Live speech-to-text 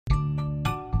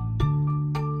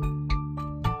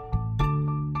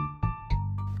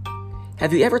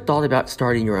Have you ever thought about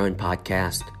starting your own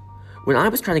podcast? When I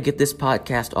was trying to get this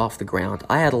podcast off the ground,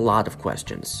 I had a lot of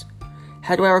questions.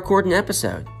 How do I record an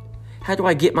episode? How do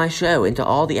I get my show into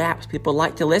all the apps people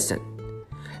like to listen?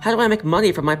 How do I make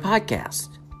money from my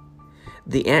podcast?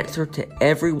 The answer to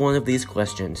every one of these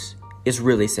questions is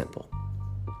really simple.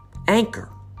 Anchor.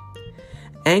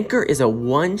 Anchor is a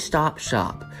one-stop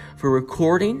shop for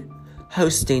recording,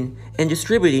 hosting, and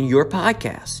distributing your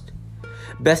podcast.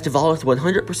 Best of all, it's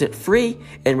 100% free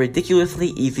and ridiculously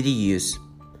easy to use.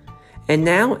 And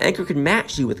now, Anchor can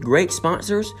match you with great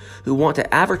sponsors who want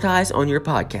to advertise on your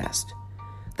podcast.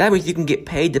 That means you can get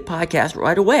paid to podcast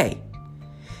right away.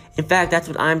 In fact, that's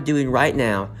what I'm doing right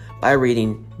now by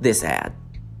reading this ad.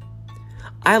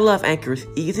 I love Anchor's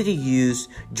easy-to-use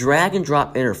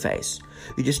drag-and-drop interface.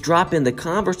 You just drop in the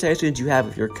conversations you have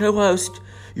with your co-host,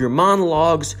 your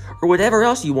monologues, or whatever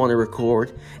else you want to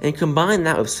record, and combine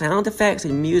that with sound effects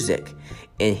and music,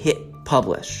 and hit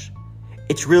publish.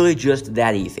 It's really just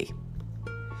that easy.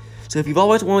 So if you've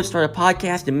always wanted to start a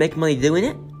podcast and make money doing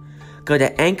it, go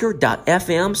to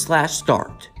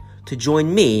anchor.fm/start to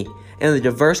join me and the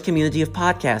diverse community of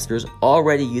podcasters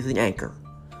already using Anchor.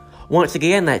 Once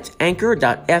again, that's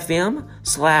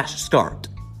anchor.fm/start.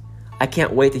 I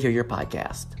can't wait to hear your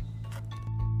podcast.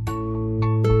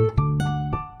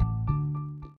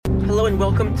 Hello and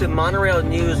welcome to Monorail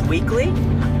News Weekly.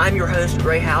 I'm your host,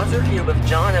 Ray Hauser, here with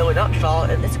John Owen Upshaw,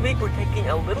 and this week we're taking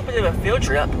a little bit of a field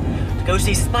trip to go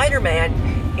see Spider-Man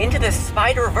Into the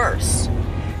Spider-Verse.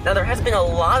 Now, there has been a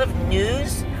lot of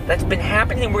news that's been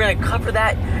happening, and we're going to cover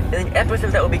that in an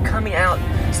episode that will be coming out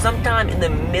sometime in the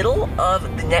middle of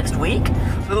the next week.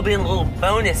 So it'll be a little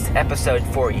bonus episode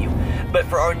for you. But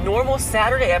for our normal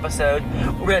Saturday episode,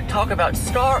 we're going to talk about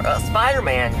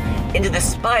Spider-Man Into the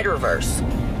Spider-Verse.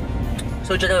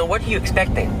 So, John, what are you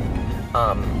expecting?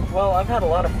 Well, I've had a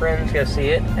lot of friends go see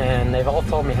it, and they've all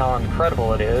told me how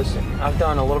incredible it is. I've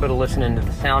done a little bit of listening to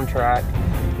the soundtrack.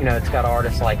 You know, it's got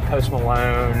artists like Post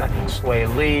Malone, I think Sway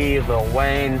Lee, Lil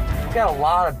Wayne. It's got a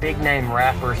lot of big-name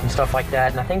rappers and stuff like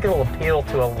that, and I think it'll appeal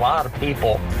to a lot of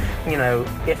people. You know,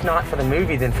 if not for the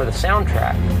movie, then for the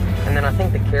soundtrack. And then I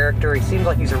think the character, he seems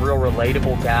like he's a real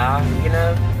relatable guy, you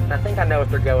know? And I think I know what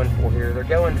they're going for here. They're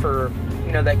going for,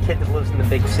 you know, that kid that lives in the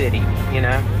big city, you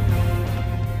know?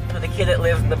 The kid that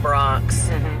lives in the Bronx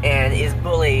and is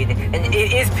bullied, and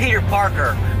it is Peter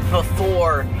Parker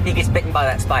before he gets bitten by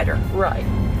that spider. Right.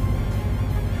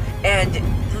 And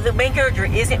the main character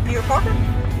isn't Peter Parker?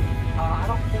 I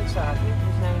don't think so. I think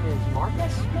his name is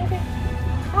Marcus, maybe?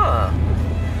 Huh.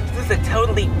 This is a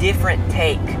totally different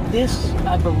take. This,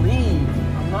 I believe,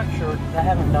 I'm not sure, I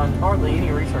haven't done hardly any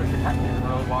research. I haven't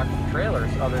really watched the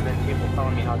trailers other than people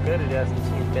telling me how good it is and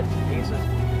seeing bits and pieces.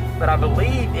 But I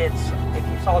believe it's, if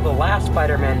you saw the last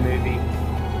Spider-Man movie,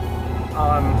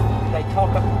 they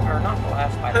talk about, or not the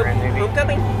last Spider-Man movie.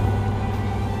 Homecoming?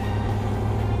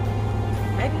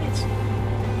 Maybe it's, I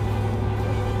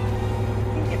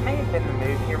think it may have been the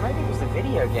movie, or maybe it was the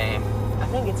video game. I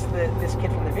think it's this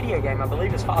kid from the video game. I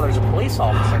believe his father's a police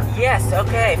officer. Yes,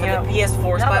 okay, from the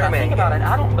PS4 Spider-Man. Now that I think about it,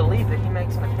 I don't believe that he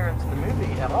makes an appearance in the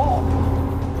movie at all.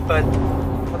 But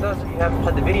for those of you who haven't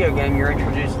played the video game, you're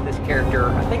introduced to this character,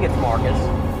 I think it's Marcus,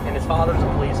 and his father's a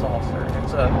police officer.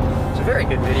 It's a very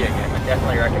good video game. I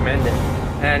definitely recommend it.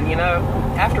 And, you know,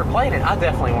 after playing it, I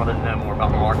definitely wanted to know more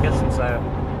about Marcus, and so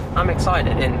I'm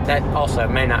excited. And that also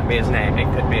may not be his name. It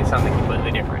could be something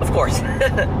completely different. Of course.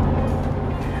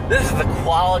 This is the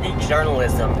quality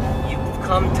journalism you've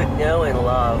come to know and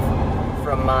love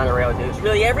from Monorail News.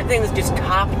 Really, everything is just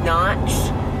top-notch.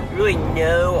 You really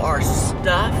know our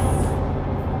stuff.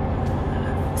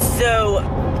 So,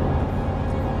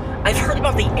 I've heard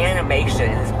about the animation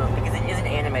in this movie, because it is an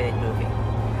animated movie.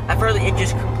 I've heard that it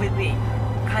just completely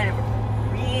kind of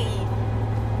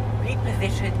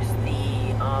repositions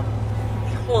the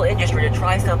whole industry to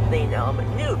try something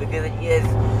new, because it is,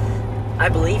 I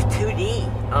believe, 2D.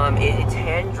 It's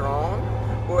hand-drawn,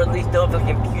 or at least done with a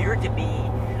computer to be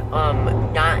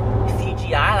not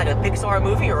CGI, like a Pixar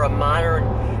movie or a modern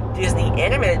Disney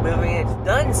animated movie, and it's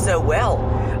done so well.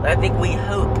 I think we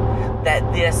hope that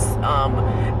this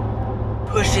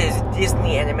pushes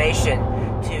Disney animation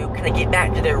to kind of get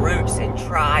back to their roots and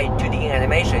try 2D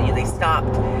animation. You know, they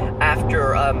stopped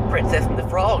after Princess and the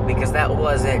Frog because that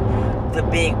wasn't the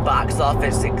big box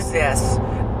office success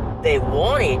they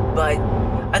wanted, but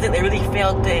I think they really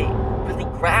failed to really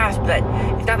grasp that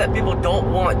it's not that people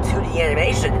don't want 2D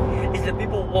animation, it's that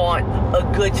people want a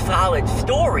good solid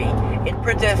story, and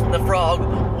Princess and the Frog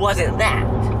wasn't that.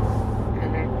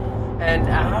 And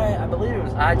I believe it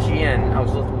was IGN. I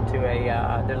was listening to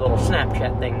their little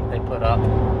Snapchat thing they put up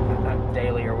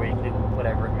daily or weekly,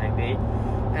 whatever it may be.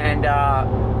 And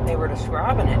they were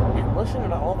describing it, and listening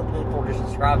to all the people just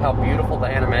describe how beautiful the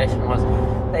animation was.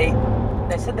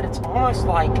 They said that it's almost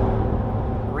like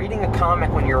reading a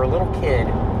comic when you're a little kid,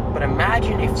 but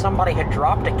imagine if somebody had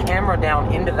dropped a camera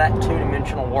down into that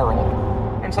two-dimensional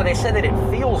world. And so they said that it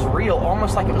feels real,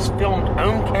 almost like it was filmed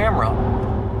on camera,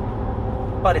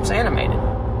 but it's animated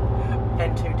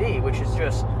and 2D, which is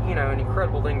just, you know, an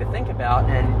incredible thing to think about,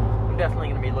 and I'm definitely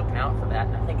going to be looking out for that,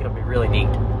 and I think it'll be really neat.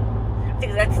 I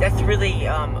think that's really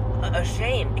a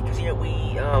shame, because, you know,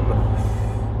 we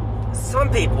some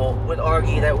people would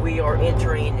argue that we are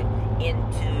entering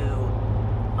into,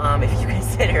 if you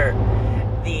consider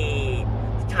the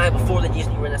time before the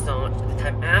Disney Renaissance, the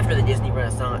time after the Disney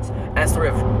Renaissance, as sort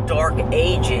of dark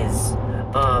ages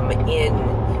in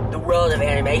the world of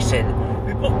animation.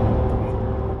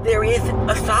 There is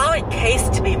a solid case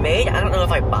to be made, I don't know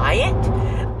if I buy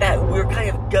it, that we're kind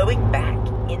of going back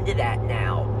into that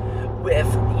now, with,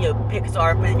 you know,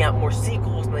 Pixar putting out more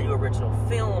sequels than they do original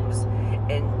films,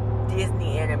 and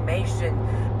Disney Animation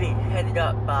being headed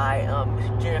up by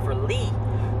Jennifer Lee,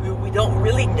 who we don't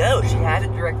really know. She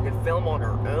hasn't directed a film on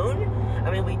her own.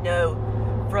 I mean, we know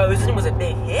Frozen was a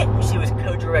big hit. She was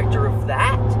co-director of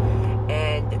that,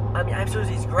 and I mean, I'm sure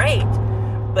she's great,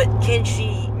 but can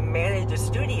she manage a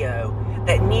studio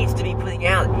that needs to be putting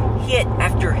out hit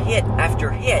after hit after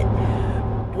hit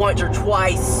once or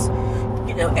twice,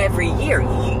 you know, every year?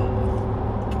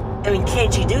 I mean, can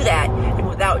she do that? And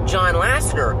without John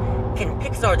Lasseter, can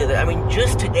Pixar do that? I mean,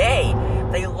 just today,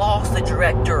 they lost the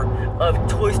director of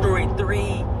Toy Story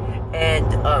 3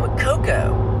 and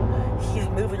Coco. He's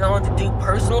moving on to do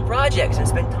personal projects and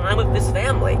spend time with his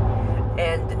family.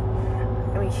 And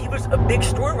I mean, he was a big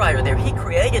story writer there. He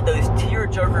created those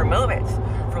tearjerker moments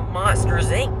from Monsters,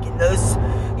 Inc. and those,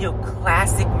 you know,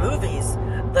 classic movies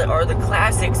that are the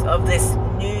classics of this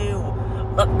new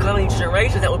upcoming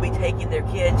generation that will be taking their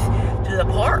kids to the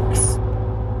parks.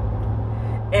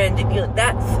 And, you know,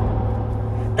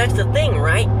 that's the thing,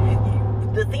 right?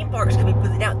 The theme parks can be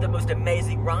putting out the most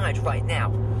amazing rides right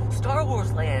now. Star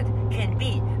Wars Land can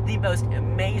be the most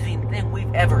amazing thing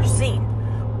we've ever seen.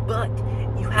 But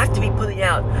you have to be putting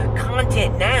out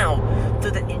content now so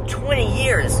that in 20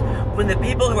 years, when the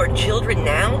people who are children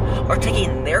now are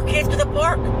taking their kids to the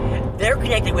park, they're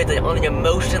connected with it on an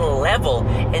emotional level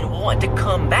and want to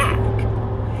come back.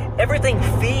 Everything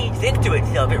feeds into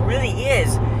itself. It really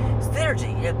is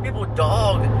synergy. You know, people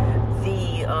dog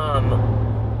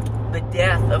the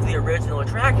death of the original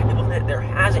attraction. People think there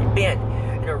hasn't been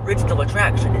an original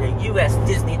attraction in a U.S.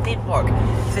 Disney theme park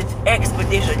since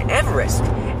Expedition Everest,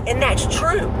 and that's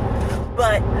true.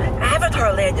 But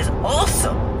Avatar Land is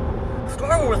awesome.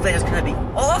 Star Wars Land is going to be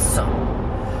awesome,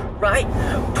 right?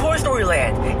 Toy Story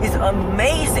Land is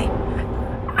amazing.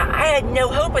 I had no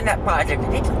hope in that project.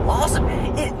 It's awesome.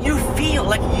 You feel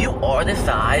like you are the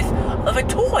size of a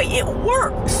toy. It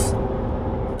works.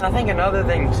 I think another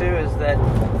thing too is that,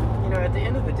 you know, at the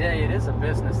end of the day, it is a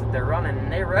business that they're running,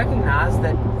 and they recognize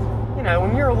that, you know,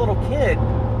 when you're a little kid,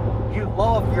 you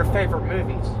love your favorite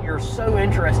movies. You're so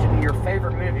interested in your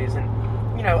favorite movies, and,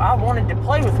 you know, I wanted to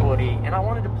play with Woody, and I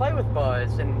wanted to play with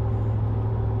Buzz, and,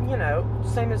 you know,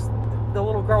 same as the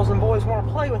little girls and boys want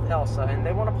to play with Elsa, and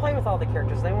they want to play with all the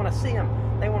characters. They want to see them.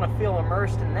 They want to feel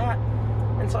immersed in that.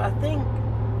 And so I think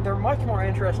they're much more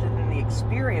interested in the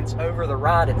experience over the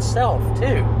ride itself,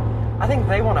 too. I think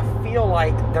they want to feel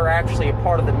like they're actually a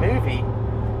part of the movie.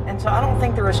 And so I don't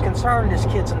think they're as concerned as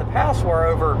kids in the past were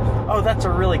over, oh, that's a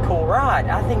really cool ride.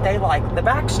 I think they like the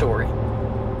backstory.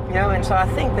 You know, and so I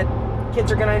think that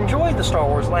kids are going to enjoy the Star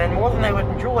Wars Land more than they would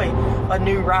enjoy a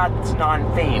new ride that's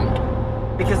non-themed.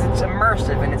 Because it's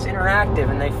immersive and it's interactive,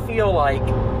 and they feel like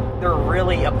they're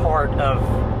really a part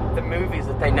of the movies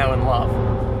that they know and love.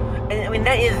 And I mean,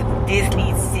 that is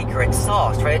Disney's secret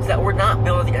sauce, right? It's that we're not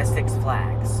building a Six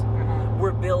Flags. Mm-hmm.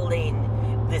 We're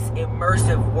building this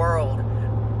immersive world,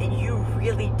 and you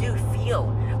really do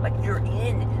feel like you're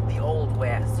in the Old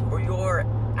West, or you're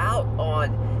out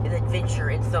on an adventure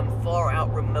in some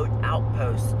far-out remote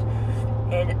outpost.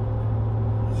 And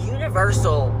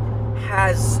Universal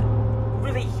has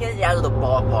really hit it out of the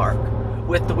ballpark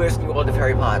with the Wizarding World of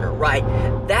Harry Potter, right?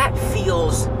 That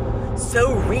feels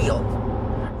so real,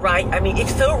 right? I mean,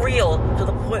 it's so real to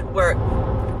the point where,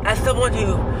 as someone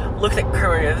who looks at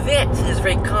current events and is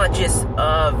very conscious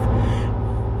of,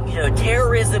 you know,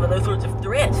 terrorism and those sorts of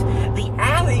threats, the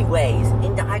alleyways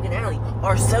in Diagon Alley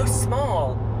are so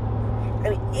small. I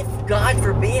mean, if, God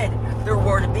forbid, there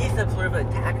were to be some sort of an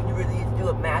attack and you really need to do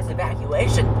a mass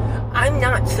evacuation, I'm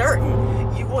not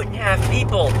certain you wouldn't have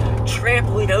people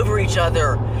trampling over each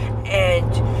other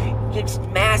and it's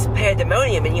mass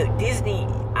pandemonium, and Disney,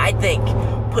 I think,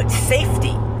 puts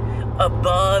safety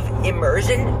above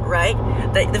immersion, right?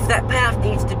 That path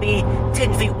needs to be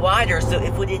 10 feet wider, so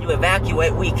if we need to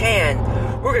evacuate, we can.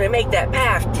 We're going to make that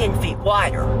path 10 feet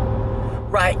wider,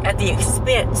 right? At the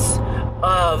expense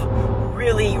of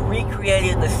really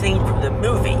recreating the scene from the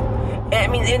movie.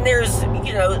 And there's,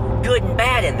 good and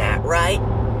bad in that, right?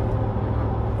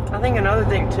 I think another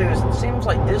thing, too, is it seems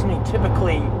like Disney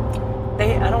typically,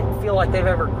 I don't feel like they've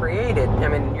ever created,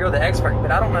 you're the expert,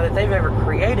 but I don't know that they've ever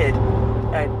created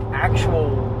an actual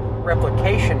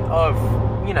replication of,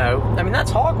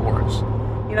 that's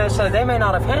Hogwarts. So they may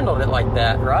not have handled it like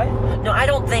that, right? No, I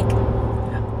don't think,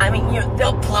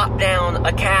 they'll plop down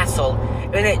a castle,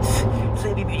 and it's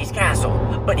Sleeping Beauty's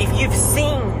castle. But if you've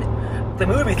seen the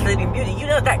movie Sleeping Beauty,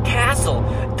 that castle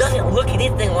doesn't look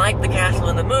anything like the castle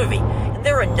in the movie. And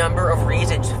there are a number of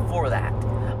reasons for that.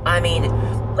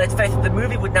 Let's face it, the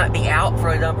movie would not be out for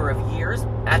a number of years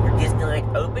after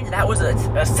Disneyland opened. That was a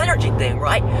synergy thing,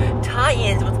 right?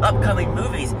 Tie-ins with upcoming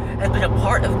movies has been a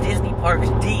part of Disney Parks'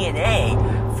 DNA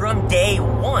from day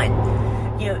one.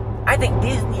 I think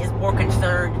Disney is more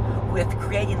concerned with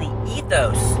creating the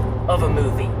ethos of a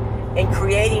movie and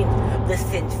creating the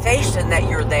sensation that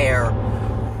you're there,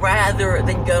 rather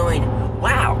than going,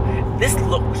 wow, this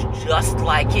looks just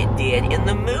like it did in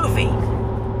the movie.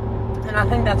 And I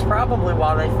think that's probably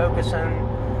why they focus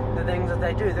on the things that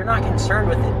they do. They're not concerned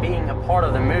with it being a part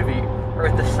of the movie, or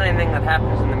with the same thing that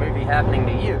happens in the movie happening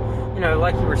to you.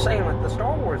 Like you were saying with the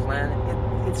Star Wars land,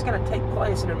 it's going to take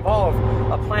place and involve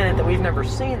a planet that we've never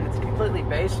seen that's completely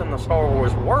based on the Star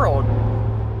Wars world,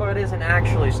 but it isn't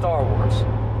actually Star Wars.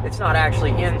 It's not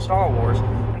actually in Star Wars.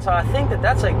 And so I think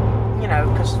that's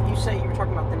because you were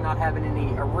talking about them not having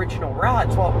any original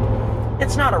rides. Well,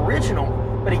 it's not original,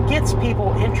 but it gets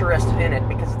people interested in it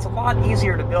because it's a lot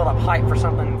easier to build up hype for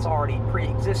something that's already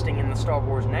pre-existing in the Star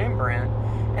Wars name brand.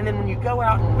 And then when you go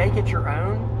out and make it your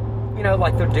own,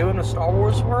 like they're doing the Star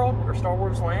Wars world or Star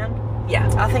Wars land, yeah,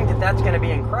 I think that's going to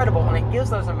be incredible, and it gives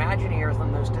those Imagineers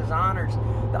and those designers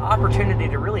the opportunity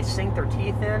to really sink their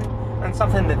teeth in, and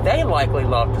something that they likely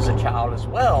loved as a child as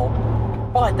well,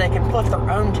 but they can put their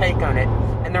own take on it,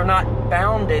 and they're not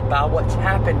bounded by what's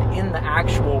happened in the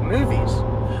actual movies.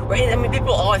 Right?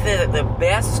 People always say that the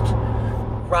best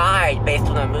ride based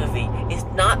on a movie is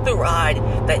not the ride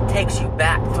that takes you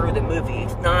back through the movie.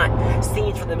 It's not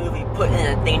scenes from the movie put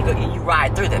in a thing and you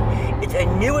ride through them. It's a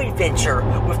new adventure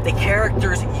with the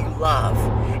characters you love.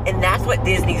 And that's what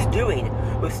Disney's doing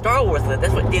with Star Wars Land.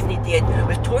 That's what Disney did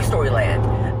with Toy Story Land.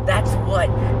 That's what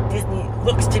Disney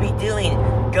looks to be doing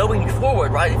going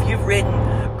forward, right? If you've ridden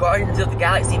Guardians of the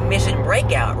Galaxy Mission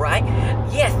Breakout, right?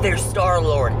 Yes, there's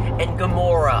Star-Lord and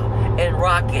Gamora and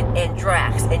Rocket and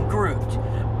Drax and Groot.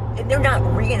 And they're not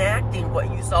reenacting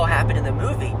what you saw happen in the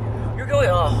movie. You're going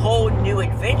on a whole new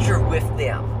adventure with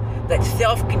them that's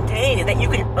self-contained and that you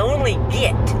can only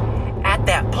get at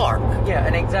that park. Yeah,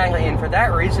 and exactly. And for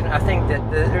that reason, I think that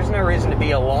there's no reason to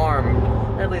be alarmed,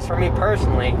 at least for me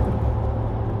personally,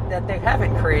 that they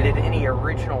haven't created any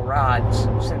original rides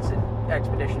since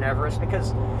Expedition Everest,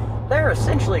 because they're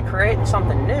essentially creating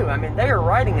something new. They are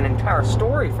writing an entire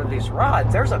story for these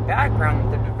rides. There's a background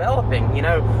that they're developing,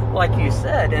 like you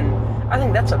said, and I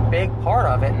think that's a big part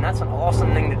of it, and that's an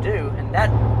awesome thing to do, and that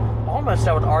almost,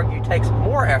 I would argue, takes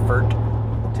more effort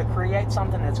to create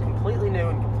something that's completely new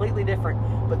and completely different,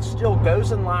 but still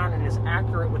goes in line and is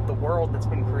accurate with the world that's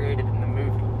been created in the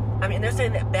movie. They're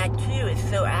saying that Batuu is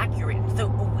so accurate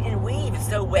and weaves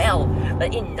so well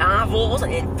that in novels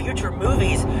and in future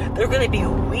movies, they're going to be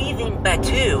weaving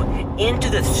Batuu into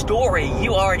the story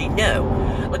you already know.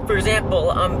 Like, for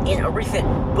example, in a recent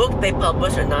book they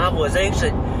published, a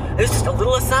novelization, there's just a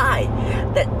little aside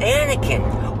that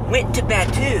Anakin went to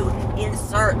Batuu in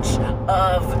search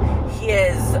of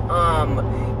his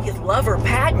lover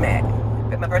Padme.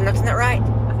 Am I pronouncing that right?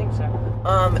 I think so.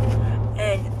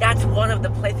 And that's one of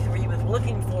the places where he was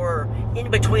looking for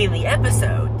in between the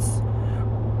episodes.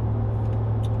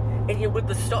 And with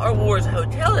the Star Wars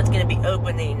hotel that's going to be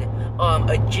opening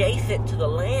adjacent to the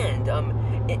land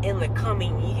in the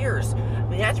coming years,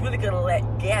 that's really going to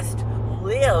let guests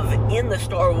live in the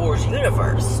Star Wars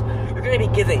universe. You're going to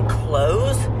be given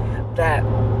clothes that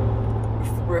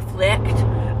reflect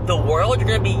the world. You're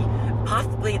going to be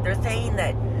possibly, they're saying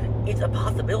that it's a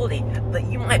possibility that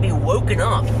you might be woken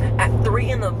up at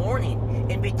 3 in the morning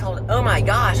and be told, oh my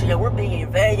gosh, we're being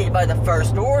invaded by the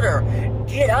First Order.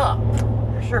 Get up.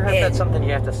 I sure hope that's something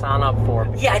you have to sign up for.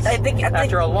 Yeah, I think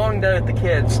after a long day with the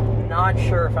kids, not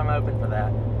sure if I'm open for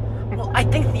that. Well, I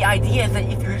think the idea is that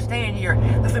if you're staying here,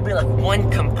 this would be like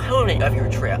one component of your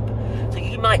trip. So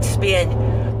you might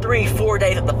spend 3-4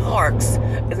 days at the parks,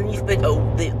 and then you spend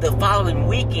the following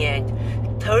weekend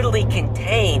totally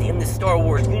contained in the Star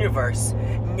Wars universe,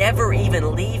 never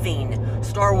even leaving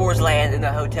Star Wars Land in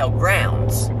the hotel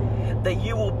grounds, that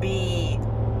you will be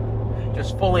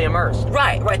just fully immersed.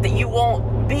 Right, that you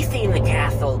won't be seeing the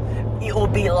castle. It will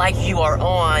be like you are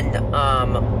on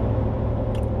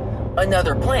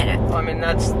another planet. I mean,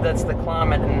 that's the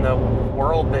climate and the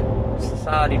world that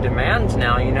society demands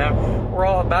now, you know. We're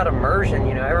all about immersion,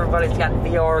 you know. Everybody's got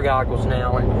VR goggles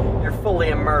now, and you're fully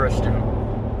immersed,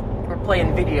 and we're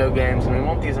playing video games, and we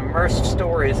want these immersive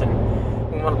stories, and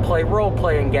we want to play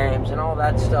role-playing games and all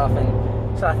that stuff.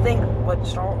 And so I think what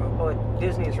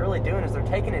Disney is really doing is they're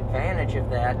taking advantage of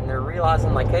that, and they're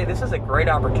realizing, like, hey, this is a great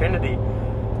opportunity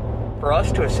for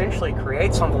us to essentially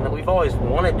create something that we've always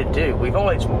wanted to do. We've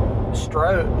always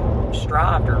strived,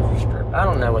 I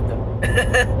don't know what the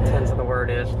tense of the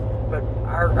word is, but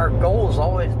our goal has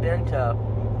always been to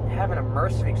have an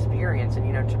immersive experience, and,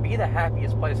 you know, to be the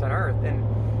happiest place on earth. And,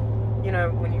 you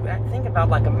know, when you think about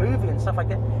like a movie and stuff like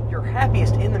that, you're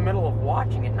happiest in the middle of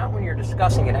watching it, not when you're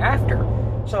discussing it after.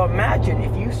 So imagine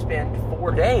if you spend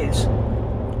 4 days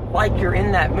like you're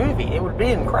in that movie. It would be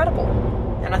incredible.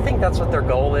 And I think that's what their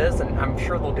goal is, and I'm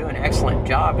sure they'll do an excellent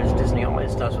job, as Disney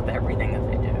always does with everything that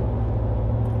they do.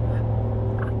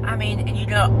 I mean, you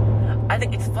know, I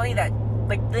think it's funny that,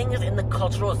 like, things in the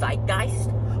cultural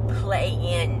zeitgeist play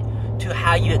in to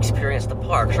how you experience the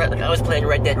parks, right? Like, I was playing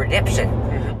Red Dead Redemption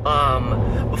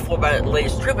before my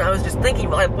latest trip, and I was just thinking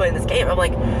while I'm playing this game, I'm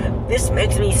like, this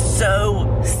makes me so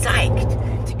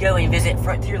psyched to go and visit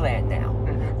Frontierland now,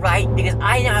 right? Because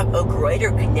I now have a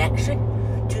greater connection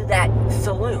to that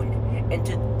saloon and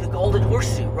to the Golden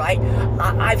Horseshoe, right?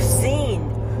 I've seen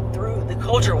through the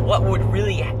culture what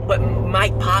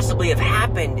might possibly have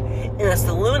happened in a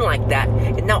saloon like that,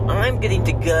 and now I'm getting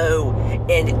to go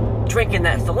and drink in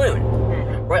that saloon,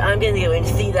 right? I'm getting to go and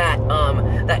see that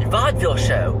that vaudeville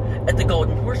show at the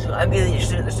Golden Horseshoe. I'm getting to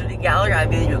sit at the Student Gallery.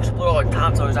 I'm getting to explore on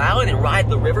Tom Sawyer's Island and ride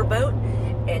the riverboat,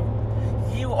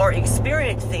 and you are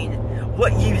experiencing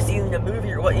what you've seen in a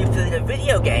movie or what you've seen in a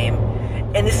video game.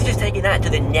 And this is just taking that to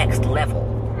the next level.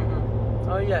 Mm-hmm.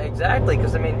 Oh, yeah, exactly.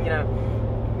 Because, I mean, you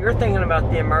know, you're thinking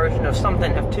about the immersion of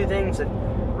two things that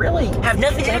really have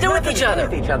nothing to do with each other.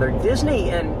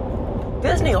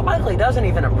 Disney likely doesn't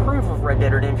even approve of Red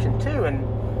Dead Redemption 2,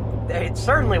 and it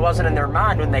certainly wasn't in their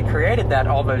mind when they created that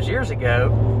all those years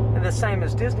ago. And the same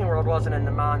as Disney World wasn't in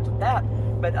the minds of that.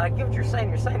 But I get what you're saying.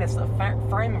 You're saying it's a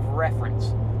frame of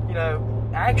reference. You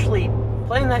know, actually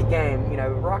playing that game, you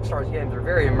know, Rockstar's games are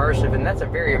very immersive, and that's a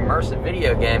very immersive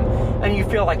video game, and you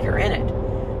feel like you're in it.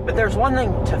 But there's one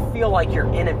thing to feel like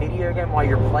you're in a video game while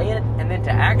you're playing it, and then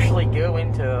to actually go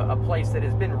into a place that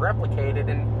has been replicated,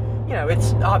 and, you know,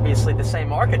 it's obviously the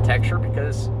same architecture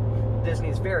because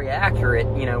Disney's very accurate,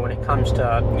 you know, when it comes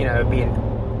to, you know, being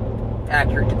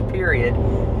accurate to the period.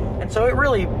 And so it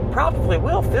really probably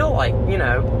will feel like, you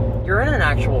know, you're in an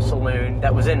actual saloon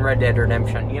that was in Red Dead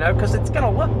Redemption, you know, because it's going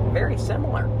to look very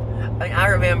similar. I mean, I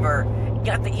remember,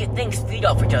 things feed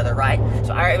off each other, right?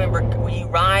 So I remember when you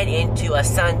ride into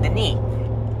Saint Denis,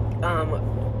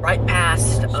 right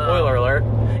past... Spoiler alert.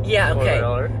 Yeah, okay.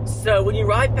 Spoiler alert. So when you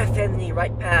ride past Saint Denis,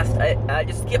 right past...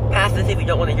 just skip past this if you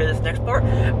don't want to hear this next part,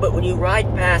 but when you ride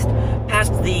past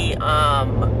the...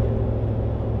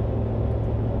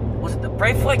 was it the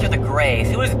Brave Flight or the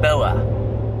Greys? Who was Boa?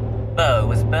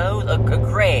 Was Bo a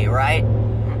Grey, right?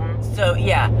 Mm-hmm. So,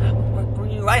 yeah,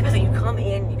 when you ride past it, you come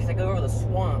in, you go over the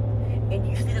swamp, and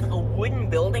you see this little wooden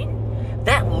building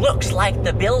that looks like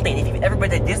the building. If you've ever been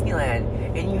to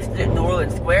Disneyland, and you sit at New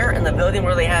Orleans Square, and the building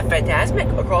where they have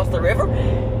Fantasmic across the river,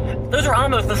 those are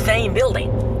almost the same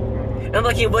building. And I'm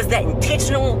like, was that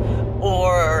intentional,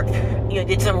 or, you know,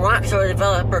 did some Rockstar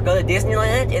developer go to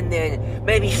Disneyland, and then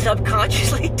maybe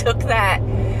subconsciously took that,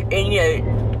 and, you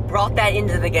know, brought that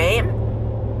into the game?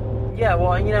 Yeah,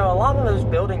 well, you know, a lot of those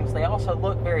buildings, they also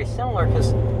look very similar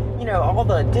because, you know, all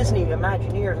the Disney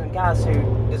Imagineers and guys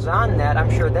who designed that, I'm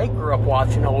sure they grew up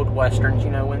watching old Westerns, you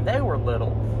know, when they were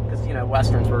little. Because, you know,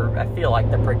 Westerns were, I feel like,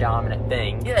 the predominant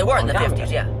thing. Yeah, they were in the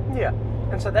 50s, yeah. Yeah,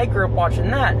 and so they grew up watching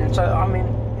that, and so, I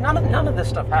mean, none of this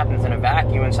stuff happens in a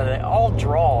vacuum, and so they all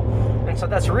draw. And so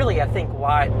that's really, I think,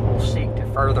 why it will seek to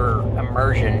further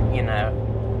immersion, you know,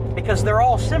 because they're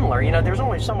all similar. You know, there's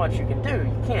only so much you can do.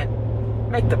 You can't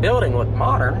make the building look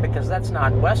modern because that's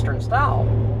not Western style.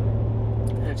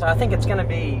 And so I think it's going to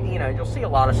be, you know, you'll see a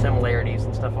lot of similarities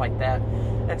and stuff like that.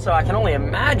 And so I can only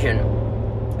imagine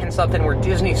in something where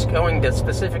Disney's going to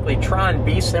specifically try and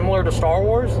be similar to Star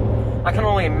Wars, I can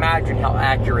only imagine how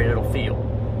accurate it'll feel.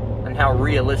 and how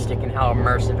realistic and how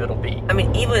immersive it'll be. I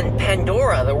mean, even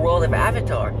Pandora, the world of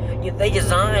Avatar, they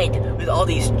designed with all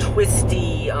these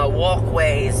twisty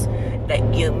walkways that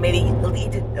maybe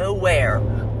lead to nowhere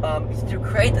to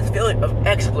create this feeling of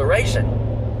exploration.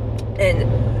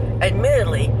 And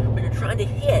admittedly, when you're trying to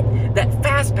hit that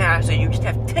fast pass, so you just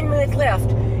have 10 minutes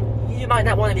left, you might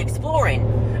not want to be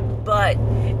exploring, but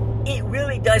it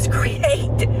really does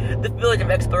create the feeling of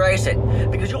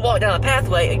exploration, because you'll walk down a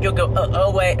pathway and you'll go,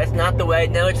 oh wait, that's not the way,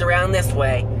 no, it's around this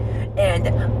way. And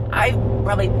I've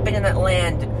probably been in that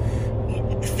land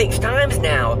 6 times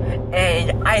now,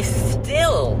 and I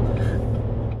still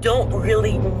don't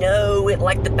really know it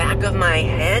like the back of my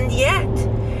hand yet.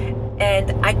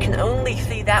 And I can only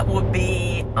see that would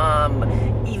be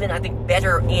even, I think,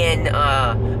 better in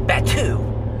Batuu,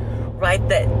 right?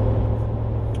 That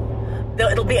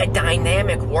it'll be a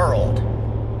dynamic world,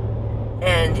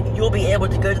 and you'll be able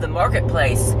to go to the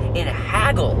marketplace and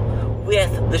haggle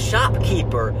with the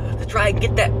shopkeeper to try and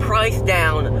get that price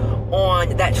down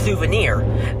on that souvenir.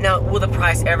 Now, will the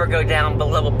price ever go down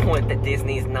below a point that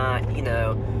Disney's not,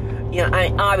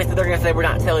 obviously they're going to say we're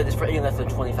not selling this for any less than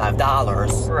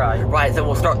 $25. Right. Right, so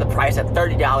we'll start the price at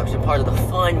 $30, and part of the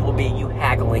fun will be you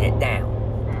haggling it down.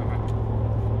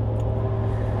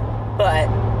 But,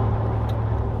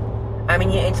 I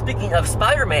mean, and speaking of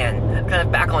Spider-Man, kind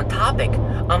of back on topic,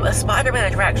 a Spider-Man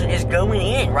attraction is going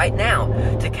in right now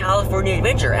to California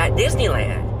Adventure at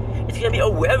Disneyland. It's going to be a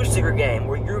web shooter game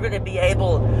where you're going to be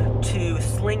able to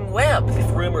sling webs,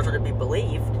 if rumors are to be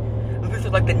believed. This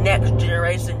is like the next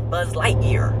generation Buzz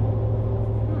Lightyear.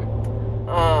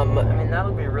 I mean, that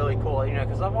would be really cool,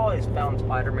 because I've always found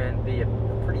Spider-Man to be a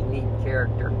pretty neat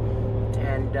character.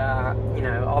 And,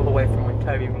 all the way from when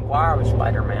Tobey Maguire was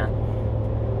Spider-Man.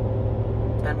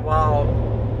 And while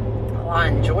I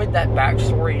enjoyed that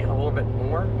backstory a little bit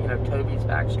more, Tobey's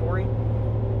backstory,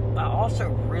 I also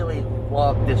really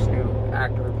love this new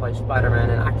actor who plays Spider-Man,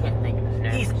 and I can't think of his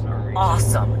name for some reason.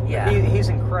 Awesome, yeah. He's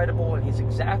incredible, and he's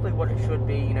exactly what it should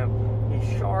be.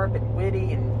 He's sharp and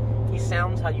witty, and he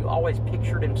sounds how you always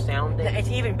pictured him sounding. It's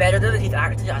even better though that he's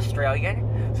actually Australian,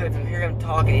 so if you hear him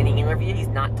talk in any interview, he's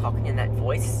not talking in that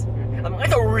voice. I mean,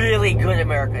 that's a really good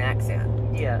American accent.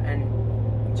 Yeah, and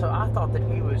so I thought that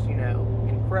he was,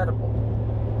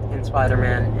 incredible in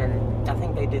Spider-Man, and I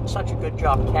think they did such a good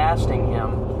job casting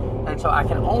him. And so I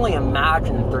can only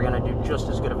imagine that they're going to do just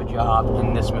as good of a job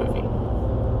in this movie.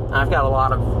 And I've got a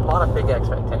lot of big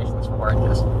expectations for it.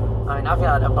 I've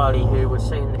got a buddy who was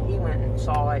saying that he went and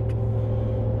saw it,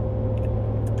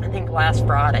 I think last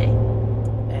Friday,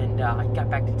 and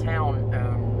got back to town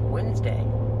on Wednesday,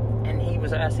 and he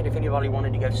was asking if anybody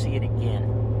wanted to go see it again.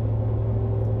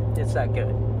 It's that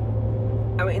good.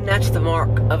 I mean, that's the mark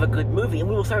of a good movie, and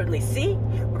we will certainly see.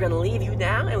 We're going to leave you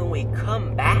now, and when we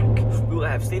come back, we will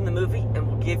have seen the movie, and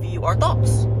we'll give you our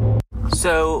thoughts.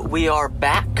 So, we are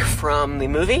back from the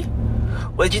movie.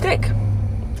 What did you think? I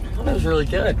thought it was really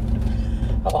good.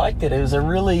 I liked it. It was a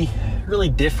really, really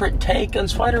different take on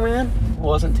Spider-Man. It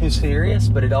wasn't too serious,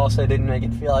 but it also didn't make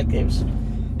it feel like it was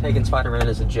taking Spider-Man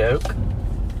as a joke.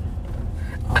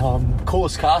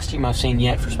 Coolest costume I've seen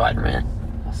yet for Spider-Man.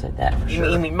 I'll say that for sure.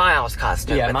 You mean Miles'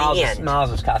 costume? Yeah,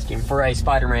 Miles' costume for a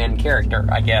Spider-Man character,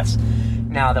 I guess.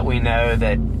 Now that we know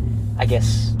that, I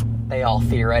guess, they all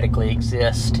theoretically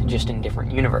exist, just in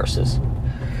different universes.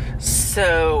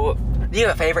 So, do you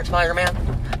have a favorite Spider-Man?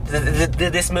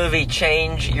 Did this movie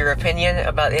change your opinion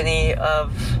about any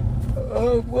of...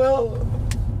 Well,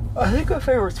 I think my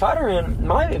favorite Spider-Man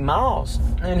might be Miles.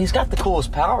 I mean, he's got the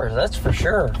coolest powers, that's for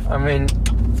sure. I mean,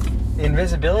 the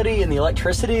invisibility and the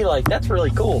electricity, that's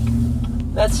really cool.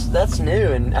 That's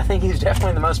new, and I think he's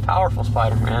definitely the most powerful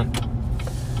Spider-Man.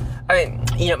 I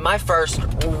mean, my first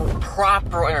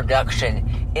proper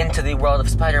introduction into the world of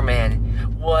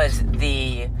Spider-Man was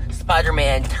the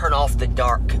Spider-Man Turn Off the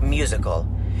Dark musical.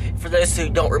 For those who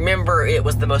don't remember, it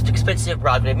was the most expensive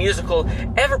Broadway musical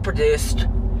ever produced.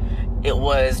 It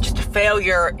was just a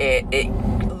failure. It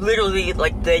literally,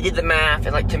 they did the math,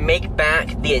 and to make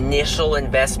back the initial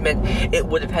investment, it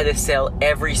would have had to sell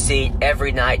every seat,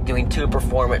 every night, doing 2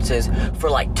 performances for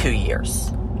 2 years.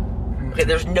 Okay,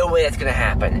 there's no way that's going to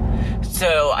happen.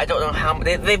 So, I don't know how...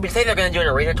 They've been saying they're going to do an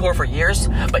arena tour for years,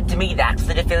 but to me, that's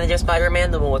the definitive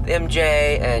Spider-Man, the one with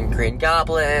MJ and Green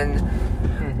Goblin.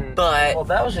 Mm-hmm. But... Well,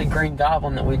 that was a Green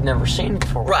Goblin that we'd never seen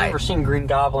before. Right. We've never seen Green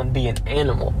Goblin be an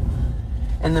animal.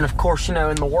 And then, of course,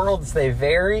 in the worlds they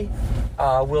vary,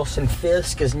 Wilson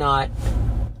Fisk is not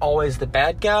always the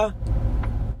bad guy,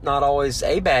 not always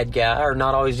a bad guy, or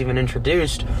not always even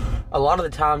introduced. A lot of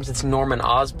the times it's Norman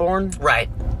Osborn. Right.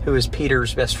 Who is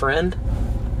Peter's best friend.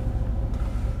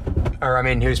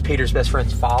 who's Peter's best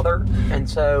friend's father. And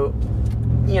so,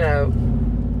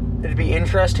 it'd be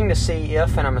interesting to see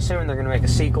if, and I'm assuming they're going to make a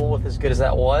sequel with as good as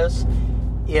that was,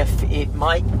 if it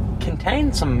might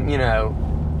contain some,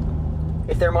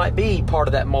 if there might be part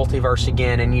of that multiverse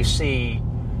again, and you see,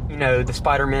 the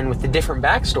Spider-Men with the different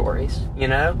backstories,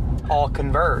 all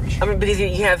converge. Because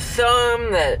you have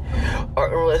some that are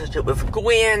in a relationship with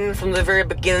Gwen from the very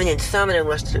beginning, and some in the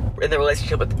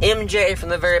relationship with MJ from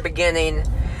the very beginning,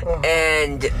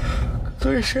 and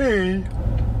they say,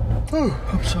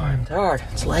 I'm sorry, I'm tired.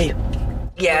 It's late.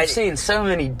 Yeah, I've seen so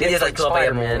many different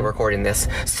Spider-Men. When we're recording this.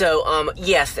 So,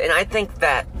 yes, and I think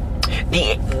that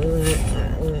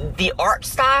the art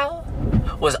style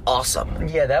was awesome.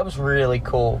 Yeah, that was really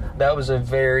cool. That was a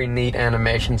very neat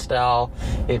animation style.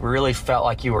 It really felt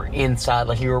like you were inside,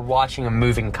 like you were watching a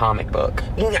moving comic book.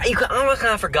 You almost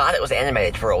kind of forgot it was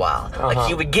animated for a while. Like,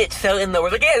 you would get so in the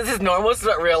world, like, yeah, this is normal. This is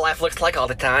what real life looks like all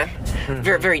the time.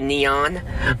 Very, very neon.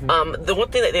 The one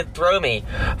thing that did throw me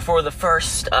for the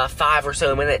first 5 or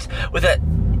so minutes was that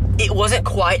it wasn't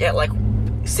quite at, like,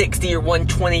 60 or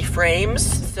 120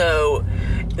 frames, so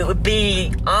it would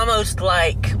be almost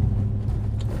like,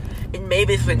 and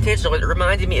maybe this was intentional, but it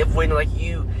reminded me of when, like,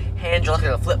 you hand draw like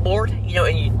a flipboard,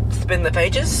 and you spin the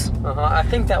pages. I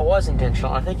think that was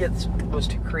intentional. I think it was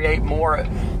to create more,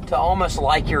 to almost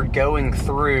like you're going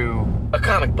through a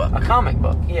comic book. A comic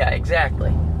book, yeah,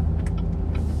 exactly.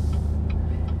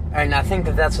 And I think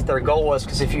that that's what their goal was,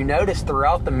 because if you notice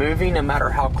throughout the movie, no matter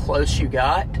how close you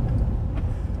got,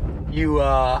 you,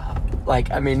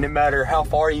 no matter how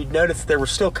far, you'd notice there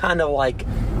was still kind of like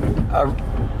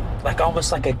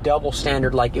almost like a double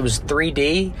standard, like it was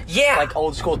 3D. Yeah. Like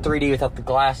old school 3D without the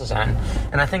glasses on.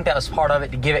 And I think that was part of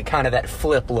it to give it kind of that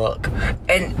flip look.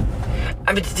 And,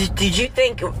 did you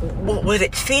think, was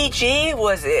it CG?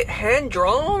 Was it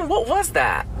hand-drawn? What was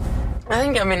that?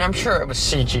 I'm sure it was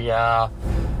CGI.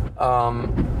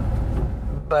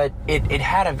 But it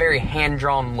had a very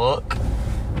hand-drawn look.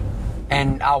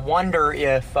 And I wonder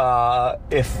if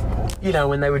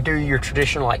when they would do your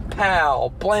traditional, like,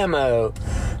 pow, blammo,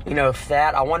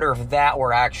 I wonder if that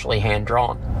were actually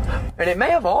hand-drawn. And it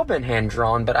may have all been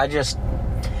hand-drawn, but I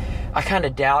kind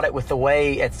of doubt it with the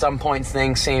way at some points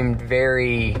things seemed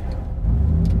they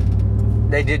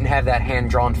didn't have that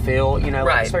hand-drawn feel, right.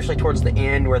 Like especially towards the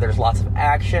end where there's lots of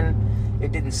action.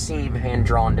 It didn't seem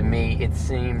hand-drawn to me. It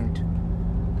seemed,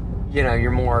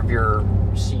 you're more of your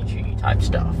CG type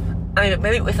stuff.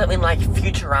 Maybe it was something like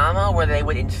Futurama, where they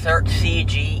would insert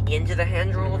CG into the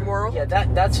hand-drawn world? Yeah,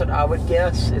 that's what I would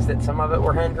guess, is that some of it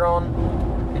were hand-drawn,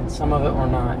 and some of it were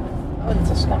not. Oh, it's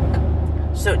a skunk.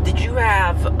 So, did you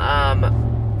have,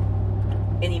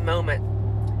 any moment,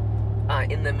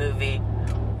 in the movie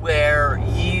where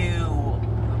you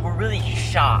were really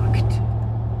shocked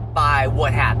by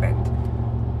what happened?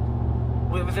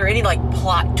 Was there any, like,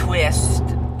 plot twist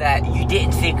that you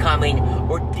didn't see coming,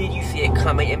 or did you see it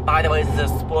coming? And by the way, this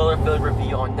is a spoiler-filled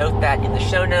review. I'll note that in the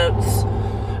show notes,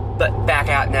 but back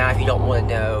out now if you don't want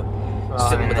to know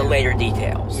some of the later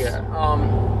details. Yeah.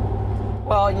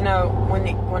 Well,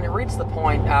 when it reached the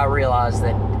point, I realized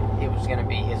that it was going to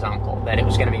be his uncle, that it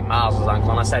was going to be Miles'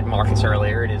 uncle. And I said Marcus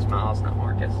earlier. It is Miles, not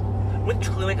Marcus. When did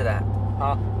you clue into that?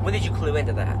 When did you clue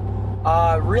into that?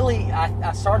 Really,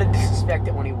 I started to suspect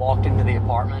it when he walked into the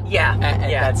apartment. Yeah.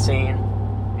 At that scene.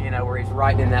 Where he's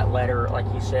writing in that letter, like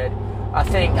you said. I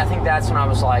think that's when I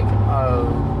was like, oh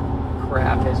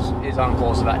crap, his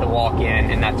uncle is about to walk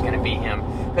in, and that's going to be him.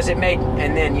 Because and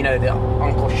then the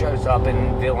uncle shows up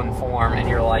in villain form, and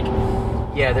you're like,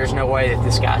 yeah, there's no way that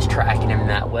this guy's tracking him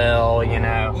that well,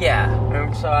 Yeah.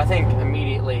 And so I think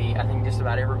immediately, just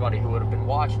about everybody who would have been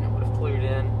watching it would have clued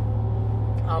in.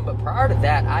 But prior to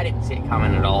that, I didn't see it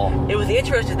coming at all. It was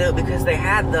interesting, though, because they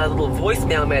had the little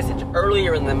voicemail message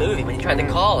earlier in the movie when he tried to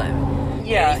call him.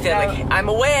 Yeah. And he said, I'm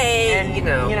away, and,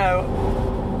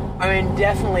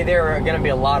 definitely there are going to be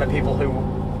a lot of people who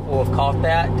will have caught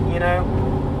that,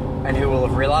 and who will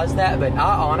have realized that, but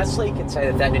I honestly can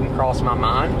say that didn't cross my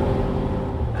mind.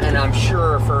 And I'm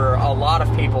sure for a lot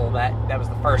of people that was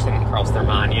the first thing that crossed their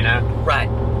mind, Right.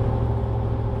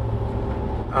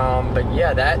 But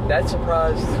yeah, that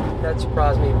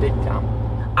surprised me big time.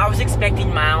 I was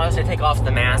expecting Miles to take off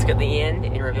the mask at the end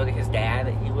and reveal to his dad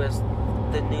that he was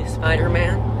the new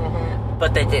Spider-Man,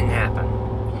 but that didn't happen.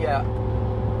 Yeah.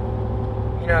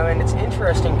 And it's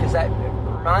interesting because that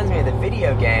reminds me of the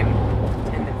video game.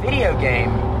 In the video game,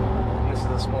 and this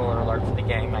is a spoiler alert for the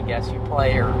game, I guess, you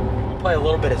play a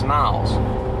little bit as Miles.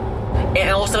 And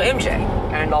also MJ.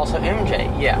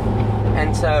 Yeah.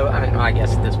 And so, I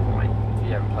guess at this point, if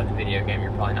you haven't played the video game,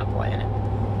 you're probably not playing it.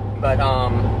 But,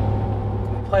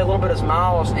 play a little bit as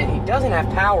Miles, and he doesn't have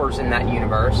powers in that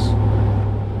universe.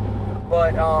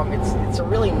 But it's a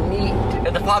really neat.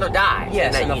 And the father dies.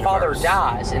 Yes, and the father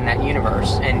dies in that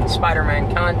universe, and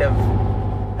Spider-Man kind of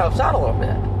helps out a little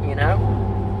bit, you know.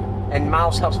 And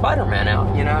Miles helps Spider-Man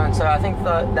out, you know. And so I think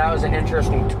that was an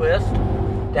interesting twist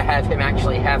to have him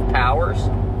actually have powers,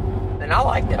 and I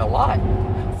liked it a lot.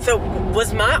 So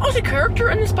was Miles a character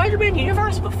in the Spider-Man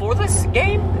universe before this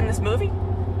game, in this movie?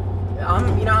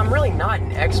 I'm really not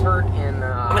an expert in.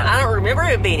 I don't remember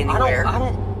it being anywhere. I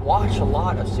don't watch a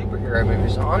lot of superhero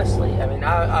movies, honestly. I mean,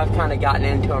 I've kind of gotten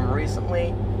into them recently,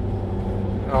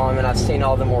 and I've seen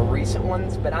all the more recent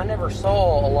ones, but I never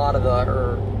saw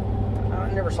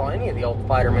I never saw any of the old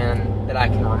Spider-Man that I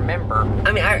can remember.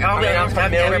 I mean, I've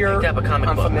never picked up a comic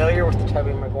book. I'm familiar with the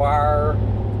Tobey Maguire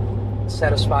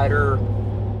set of Spider,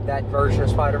 that version of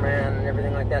Spider-Man and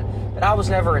everything like that, but I was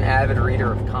never an avid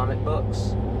reader of comic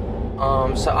books.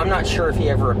 So I'm not sure if he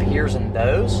ever appears in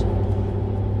those,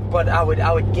 but I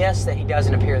would guess that he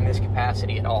doesn't appear in this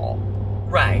capacity at all.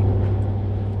 Right.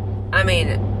 I mean,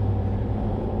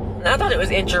 I thought it was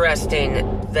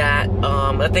interesting that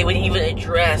they would even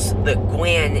address the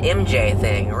Gwen MJ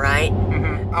thing, right?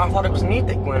 Mm-hmm. I thought it was neat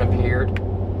that Gwen appeared,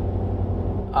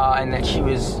 and that she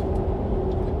was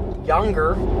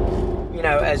younger, you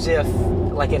know, as if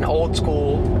like an old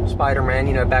school Spider-Man,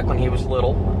 you know, back when he was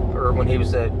little, or when he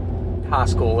was a high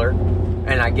schooler,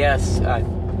 and I guess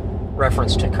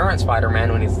reference to current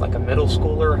Spider-Man when he's like a middle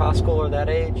schooler, high schooler, that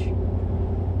age.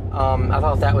 I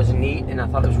thought that was neat, and I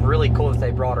thought it was really cool that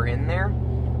they brought her in there.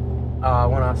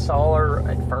 When I saw her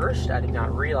at first, I did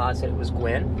not realize that it was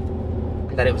Gwen,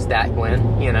 that it was that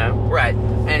Gwen, you know. Right.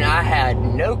 And I had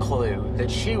no clue that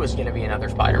she was going to be another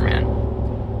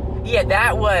Spider-Man. Yeah,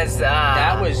 that was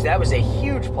a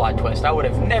huge plot twist. I would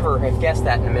have never have guessed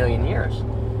that in a million years.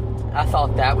 I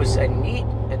thought that was a neat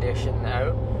addition,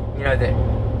 though. You know, that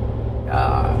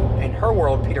in her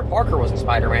world, Peter Parker wasn't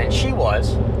Spider-Man. She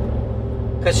was.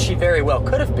 Because she very well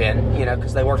could have been, you know,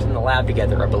 because they worked in the lab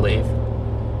together, I believe.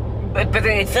 But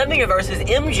then in some universes,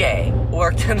 MJ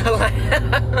worked in the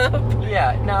lab.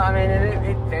 Yeah, no, I mean,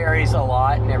 it varies a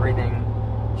lot, and everything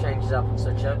changes up and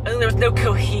such up. And there's no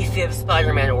cohesive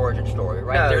Spider-Man origin story,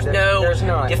 right? No, there's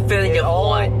no definitive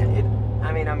one.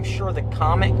 I mean, I'm sure the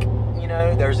comic, you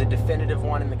know, there's a definitive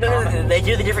one in the comic. No, they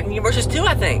do the different universes too,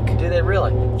 I think. Do they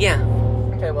really? Yeah.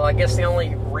 Okay, well, I guess the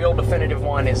only real definitive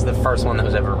one is the first one that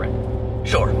was ever written.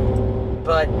 Sure.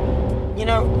 But, you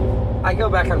know, I go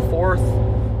back and forth.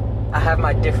 I have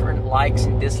my different likes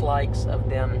and dislikes of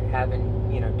them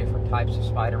having, you know, different types of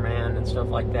Spider-Man and stuff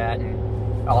like that,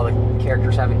 and all the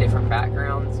characters having different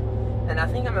backgrounds. And I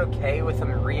think I'm okay with them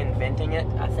reinventing it.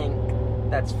 I think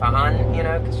that's fine, you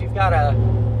know, because you've got to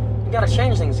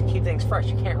change things and keep things fresh.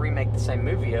 You can't remake the same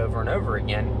movie over and over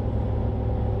again.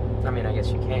 I mean, I guess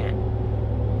you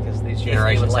can, because these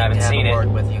generations haven't seen it.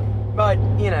 With you. But,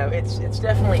 you know, it's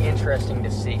definitely interesting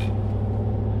to see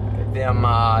them,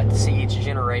 to see each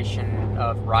generation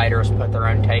of writers put their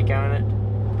own take on it.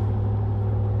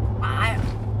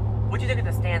 What'd you think of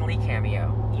the Stan Lee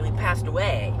cameo? You know, he passed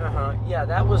away. Yeah,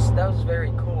 that was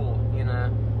very cool, you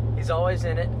know. He's always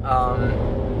in it.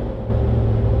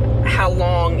 How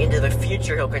long into the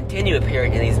future he'll continue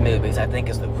appearing in these movies, I think,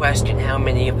 is the question. How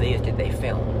many of these did they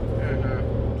film?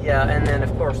 Yeah, and then,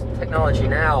 of course, technology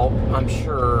now, I'm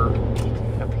sure he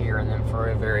can appear in them for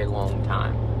a very long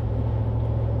time.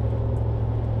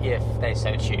 If they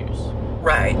so choose.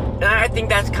 Right. And I think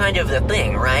that's kind of the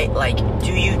thing, right? Like,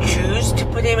 do you choose to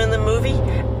put him in the movie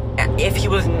if he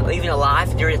wasn't even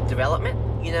alive during its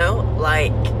development? You know?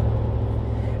 Like,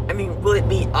 I mean, will it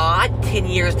be odd 10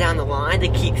 years down the line to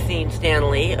keep seeing Stan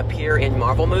Lee appear in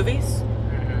Marvel movies?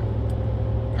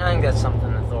 I think that's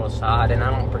something to throw aside, and I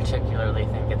don't particularly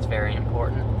think it's very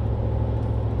important.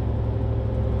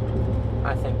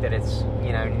 I think that it's,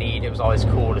 you know, neat. It was always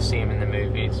cool to see him in the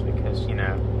movies because, you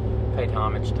know, paid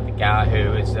homage to the guy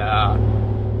who is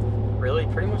really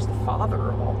pretty much the father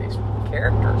of all these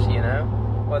characters, you know?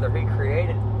 Whether he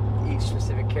created each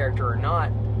specific character or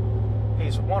not,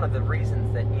 he's one of the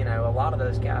reasons that, you know, a lot of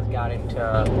those guys got into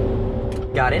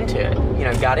it, you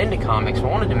know, got into comics,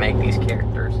 wanted to make these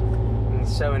characters. And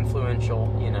so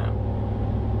influential, you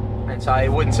know. And so it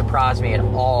wouldn't surprise me at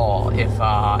all if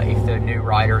the new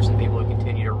writers and people who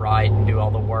continue to write and do all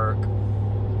the work,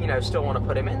 you know, still want to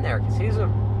put him in there, because he's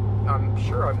I'm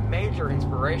sure a major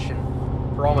inspiration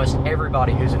for almost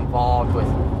everybody who's involved with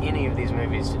any of these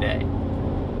movies today.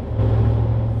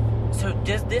 So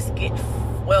does this get...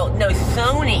 Well, no,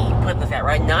 Sony put this out,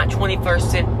 right? Not 21st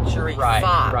Century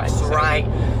Fox, right?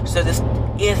 So this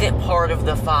isn't part of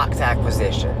the Fox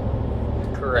acquisition.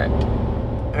 Correct.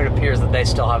 it appears that they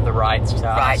still have the rights to,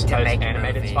 I to suppose, make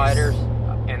animated movies. spiders.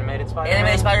 Animated Spider-Man?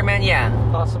 Animated Spider-Man, yeah.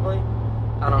 Possibly.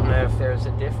 I don't know if there's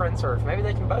a difference, or if maybe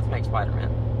they can both make Spider-Man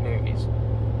movies.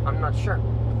 I'm not sure.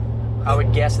 I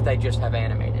would guess that they just have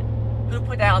animated. Who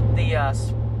put out the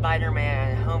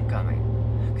Spider-Man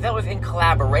Homecoming? Because that was in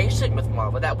collaboration with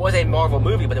Marvel. That was a Marvel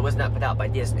movie, but it was not put out by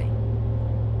Disney.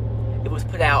 It was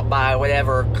put out by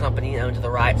whatever company owns the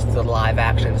rights to the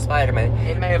live-action Spider-Man.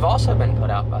 It may have also been put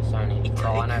out by Sony. It for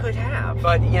all I know. could have.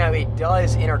 But, it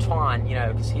does intertwine,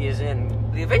 because he is in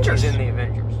The Avengers. He's in the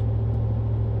Avengers.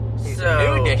 He's So-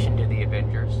 a new addition to the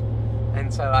Avengers.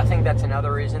 And so I think that's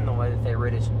another reason, the way that they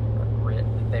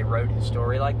wrote his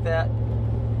story like that.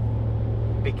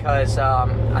 Because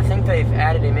I think they've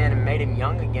added him in and made him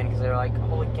young again, because they're like,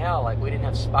 holy cow, we didn't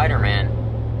have Spider-Man.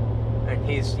 And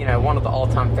he's, one of the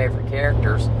all-time favorite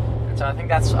characters. And so I think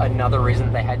that's another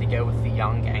reason they had to go with the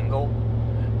young angle.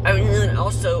 I mean, it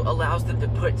also allows them to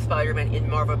put Spider-Man in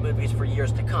Marvel movies for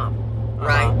years to come.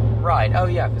 Right? Right. Oh,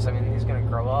 yeah, because, he's going to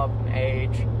grow up and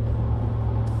age.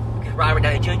 Because Robert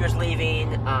Downey Jr. is leaving,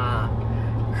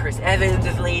 Chris Evans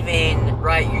is leaving,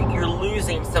 right? You're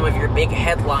losing some of your big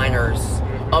headliners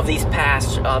of these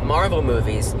past Marvel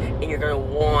movies, and you're going to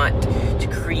want to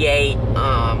create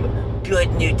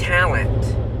good new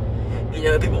talent.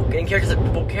 People and characters that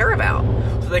people care about,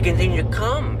 so they continue to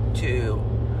come to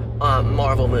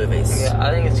Marvel movies. Yeah,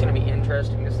 I think it's going to be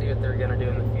interesting to see what they're going to do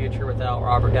in the future without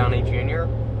Robert Downey Jr.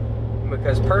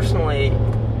 Because personally,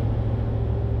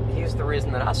 he's the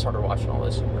reason that I started watching all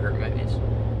those superhero movies.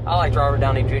 I liked Robert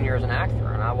Downey Jr. as an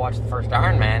actor, and I watched the first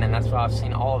Iron Man, and that's why I've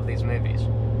seen all of these movies.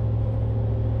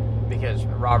 Because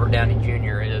Robert Downey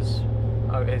Jr. is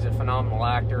a phenomenal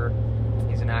actor.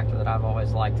 He's an actor that I've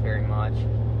always liked very much.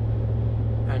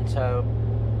 And so,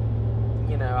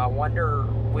 I wonder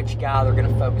which guy they're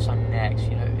going to focus on next.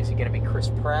 Is it going to be Chris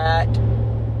Pratt?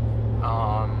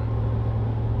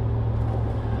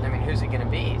 Who's it going to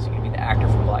be? Is it going to be the actor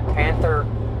from Black Panther?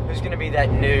 Who's going to be that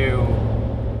new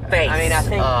face I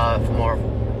think of Marvel?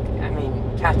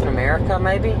 Captain America,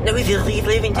 maybe? No, he's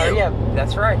leaving too. Oh, yeah,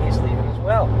 that's right. He's leaving as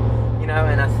well.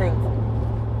 And I think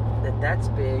that's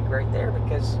big right there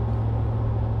because,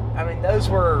 those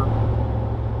were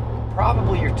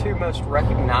probably your two most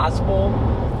recognizable,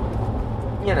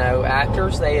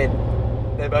 actors. They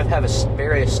both have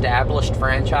very established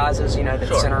franchises, that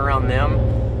Sure. center around them.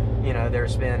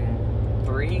 There's been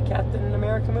 3 Captain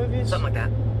America movies. Something like that.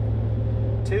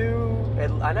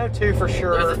 2, I know 2 for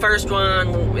sure. There was the first one,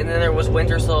 and then there was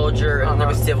Winter Soldier, and then there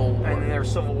was Civil War. And then there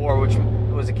was Civil War, which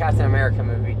was a Captain America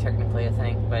movie, technically, I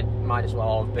think, but might as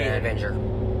well have Be an Avenger.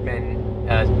 been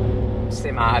a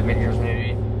semi-Avengers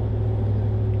movie.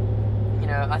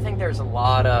 I think there's a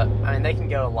lot of... they can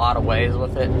go a lot of ways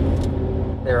with it.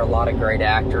 There are a lot of great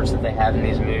actors that they have in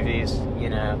these movies,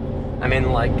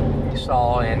 like you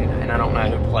saw and I don't know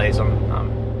who plays them.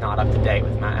 I'm not up to date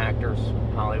with my actors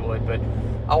in Hollywood, but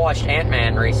I watched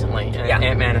Ant-Man recently. Yeah.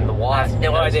 Ant-Man and the I Wasp. have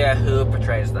no idea who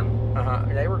portrays them.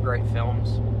 They were great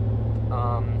films.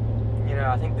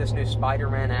 I think this new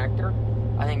Spider-Man actor,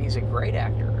 I think he's a great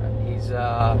actor.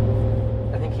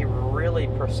 I think he really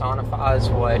personifies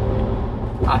what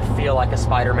I feel like a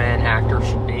Spider-Man actor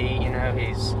should be.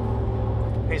 He's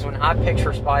when I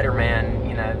picture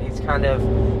Spider-Man, he's kind of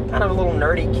a little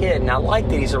nerdy kid, and I like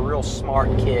that he's a real smart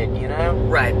kid.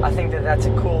 Right. I think that that's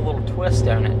a cool little twist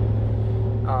on it.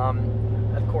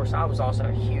 Of course, I was also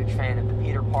a huge fan of the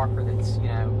Peter Parker that's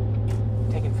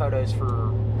taking photos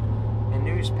for a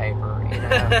newspaper.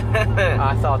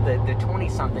 I thought that the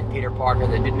 20-something Peter Parker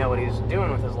that didn't know what he was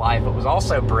doing with his life, but was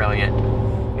also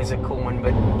brilliant, is a cool one.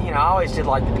 But I always did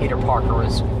like that Peter Parker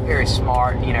was very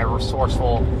smart,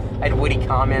 resourceful, had witty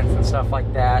comments and stuff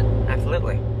like that.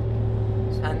 Absolutely.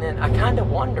 And then I kind of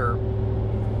wonder,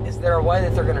 is there a way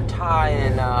that they're going to tie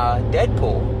in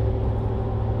Deadpool?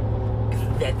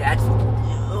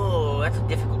 That's a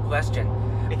difficult question.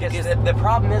 Because the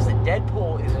problem is that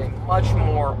Deadpool is a much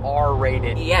more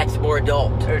R-rated. Yeah, it's more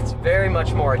adult. It's very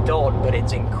much more adult, but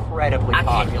it's incredibly I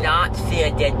popular. cannot see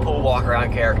a Deadpool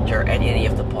walk-around character at any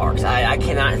of the parks. I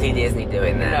cannot see Disney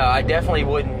doing that. No, I definitely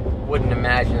wouldn't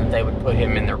imagine that they would put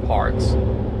him in their parks.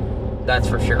 That's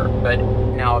for sure. But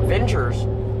now Avengers,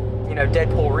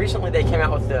 Deadpool, recently they came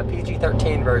out with the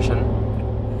PG-13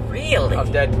 version Really? of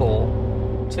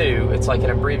Deadpool 2. It's like an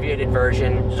abbreviated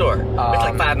version. Sure. It's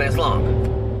like 5 minutes long.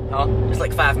 Huh? It's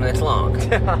like 5 minutes long.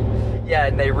 Yeah,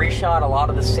 and they reshot a lot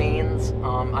of the scenes.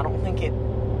 I don't think it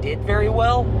did very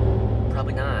well.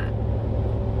 Probably not.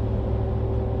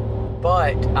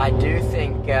 But I do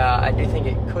think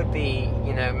it could be,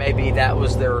 maybe that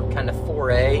was their kind of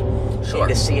foray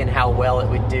into seeing how well it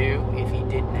would do if he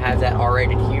didn't have that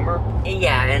R-rated humor.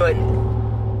 Yeah, but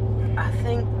I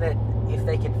think that if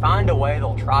they can find a way,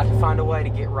 they'll try to find a way to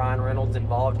get Ryan Reynolds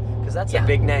involved, because that's a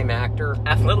big name actor.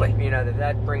 Absolutely.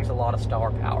 That brings a lot of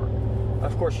star power.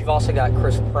 Of course, you've also got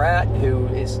Chris Pratt, who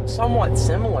is somewhat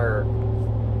similar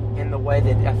in the way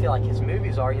that I feel like his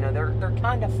movies are. They're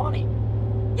kind of funny.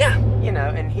 Yeah.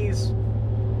 And he's...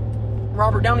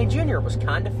 Robert Downey Jr. was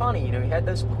kind of funny. He had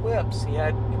those quips. He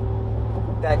had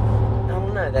that, I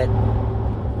don't know,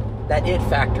 that it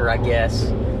factor, I guess.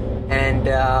 And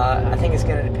I think it's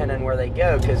going to depend on where they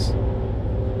go, because,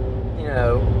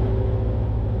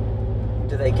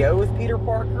 do they go with Peter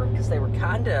Parker? Because they were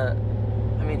kind of...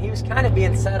 he was kind of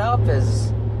being set up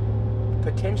as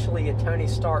potentially a Tony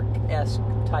Stark-esque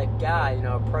type guy,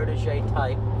 a protege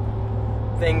type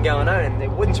thing going on, and it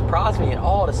wouldn't surprise me at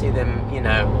all to see them,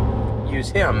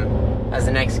 use him as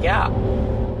the next guy.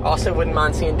 Also wouldn't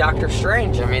mind seeing Doctor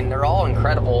Strange. They're all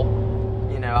incredible.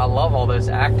 I love all those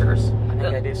actors. I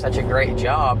think they do such a great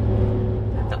job.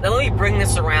 Now let me bring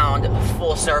this around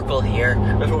full circle here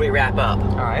before we wrap up.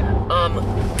 Alright.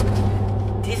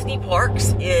 Disney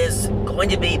Parks is going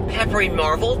to be peppering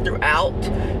Marvel throughout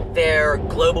their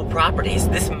global properties.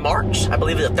 This March, I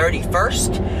believe it's the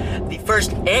 31st, the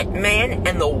first Ant-Man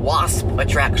and the Wasp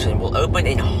attraction will open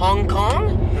in Hong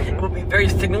Kong. It will be very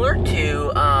similar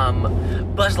to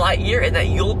Buzz Lightyear in that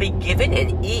you'll be given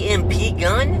an EMP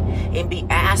gun and be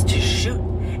asked to shoot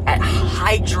at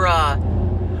Hydra,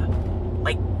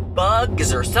 like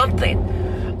bugs or something.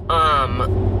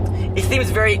 It seems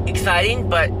very exciting,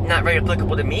 but not very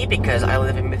applicable to me because I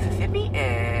live in Mississippi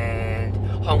and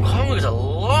Hong Kong is a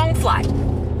long flight.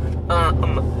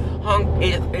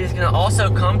 It is going to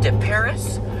also come to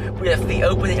Paris with the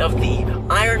opening of the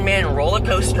Iron Man roller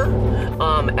coaster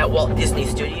at Walt Disney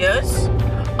Studios.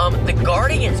 The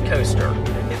Guardians coaster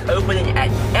is opening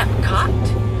at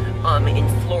Epcot in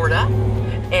Florida,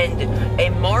 and a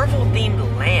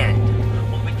Marvel-themed land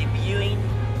will be debuting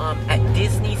at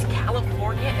Disney's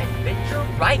California Adventure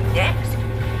right next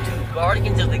to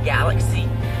Guardians of the Galaxy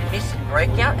Mission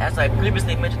Breakout. As I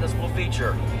previously mentioned, this will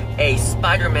feature a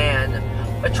Spider-Man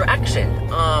attraction.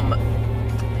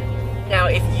 Now,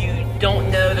 if you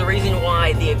don't know, the reason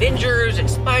why the Avengers and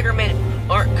Spider-Man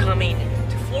aren't coming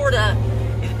to Florida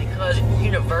is because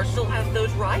Universal has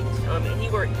those rights.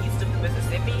 Anywhere east of the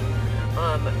Mississippi,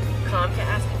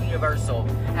 Comcast and Universal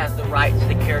has the rights to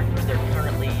the characters they're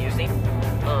currently using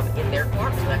in their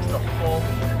parks. So that's the Hulk,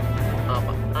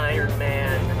 Iron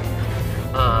Man,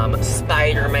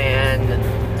 Spider-Man,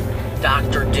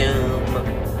 Doctor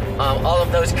Doom. All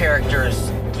of those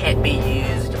characters can't be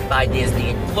used by Disney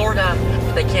in Florida,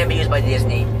 but they can be used by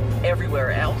Disney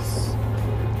everywhere else.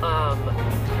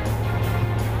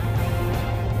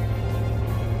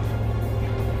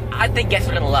 I think guests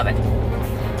are going to love it.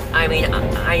 I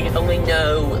only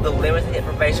know the limited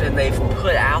information they've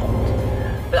put out,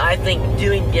 but I think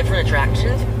doing different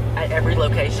attractions at every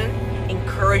location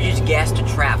encourages guests to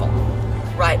travel,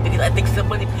 right? Because I think so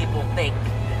many people think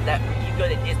that when you go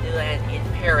to Disneyland in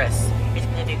Paris, it's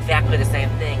going to be exactly the same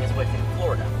thing as what's in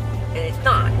Florida, and it's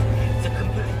not. It's a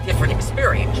completely different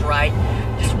experience, right?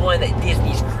 Just one that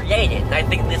Disney's created, and I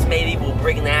think this maybe will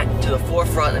bring that to the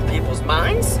forefront of people's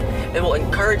minds, and will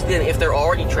encourage them, if they're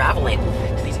already traveling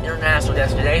to these international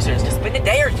destinations, to spend a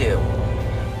day or two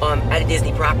at a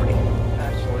Disney property.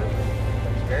 Absolutely.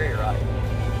 That's very right.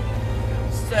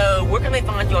 So, where can they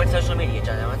find you on social media,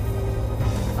 John Allen?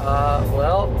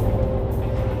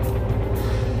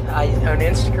 On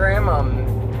Instagram, I'm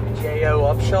J.O.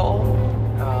 Upshaw.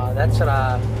 That's what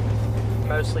I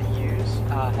mostly use.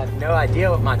 I have no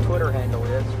idea what my Twitter handle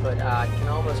is, but I can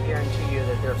almost guarantee you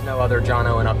that there's no other John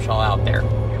Owen Upshaw out there.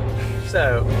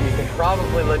 So, you can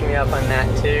probably look me up on that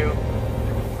too.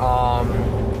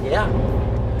 Yeah.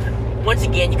 Once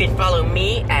again, you can follow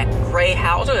me at Gray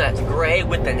Houser. That's Gray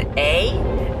with an A,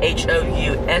 Houser.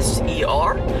 You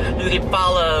can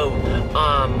follow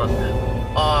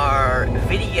our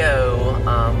video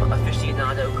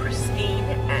aficionado Christine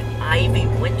at Ivy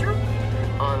Winter.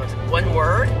 It's one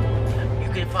word.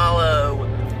 You can follow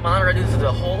Monorail News as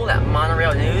a whole at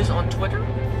Monorail News on Twitter.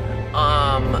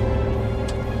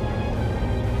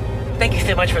 Thank you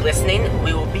so much for listening.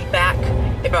 We will be back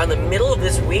around the middle of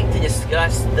this week to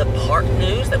discuss the park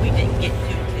news that we didn't get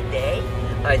to today.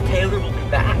 Taylor will be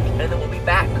back, and then we'll be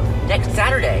back next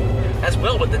Saturday as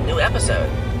well with a new episode.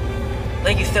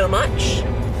 Thank you so much.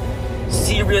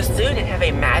 See you real soon, and have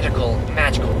a magical,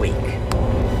 magical week.